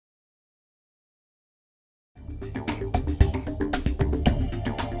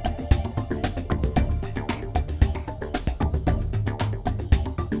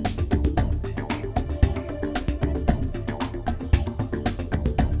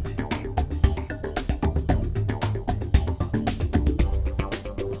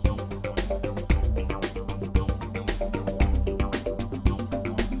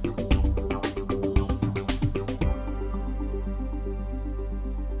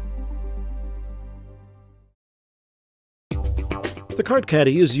The cart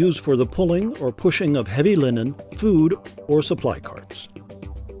caddy is used for the pulling or pushing of heavy linen, food, or supply carts,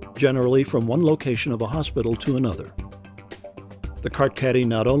 generally from one location of a hospital to another. The cart caddy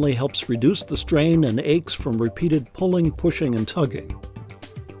not only helps reduce the strain and aches from repeated pulling, pushing, and tugging,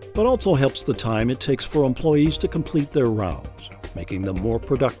 but also helps the time it takes for employees to complete their rounds, making them more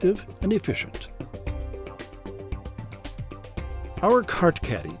productive and efficient. Our cart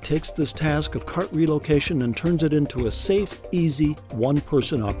caddy takes this task of cart relocation and turns it into a safe, easy,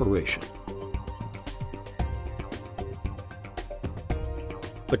 one-person operation.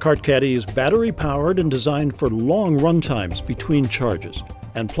 The cart caddy is battery-powered and designed for long run times between charges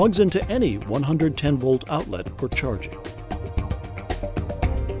and plugs into any 110-volt outlet for charging.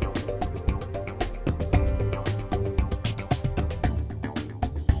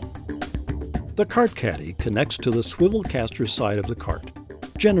 The cart caddy connects to the swivel caster side of the cart,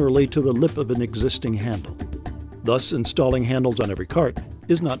 generally to the lip of an existing handle. Thus, installing handles on every cart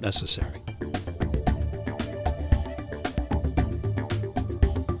is not necessary.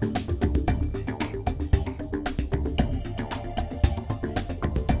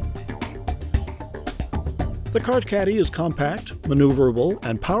 The cart caddy is compact, maneuverable,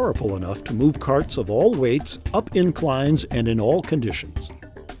 and powerful enough to move carts of all weights up inclines and in all conditions.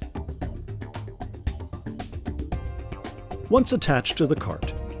 Once attached to the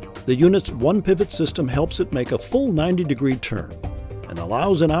cart, the unit's one pivot system helps it make a full 90-degree turn and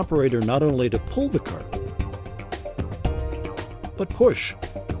allows an operator not only to pull the cart, but push.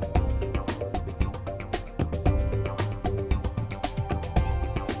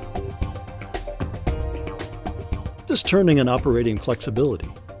 This turning and operating flexibility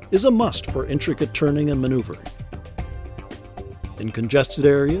is a must for intricate turning and maneuvering in congested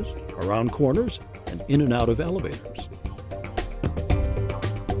areas, around corners, and in and out of elevators.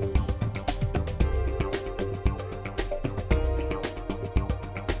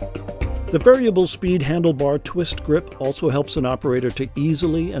 The variable speed handlebar twist grip also helps an operator to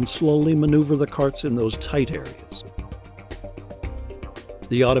easily and slowly maneuver the carts in those tight areas.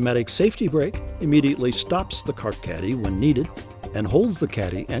 The automatic safety brake immediately stops the cart caddy when needed and holds the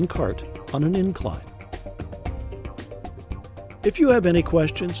caddy and cart on an incline. If you have any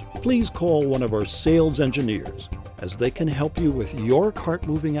questions, please call one of our sales engineers, as they can help you with your cart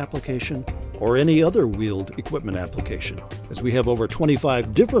moving application or any other wheeled equipment application, as we have over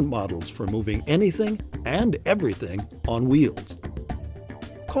 25 different models for moving anything and everything on wheels.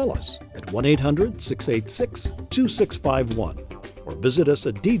 Call us at 1-800-686-2651 or visit us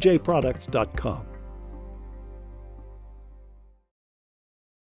at djproducts.com.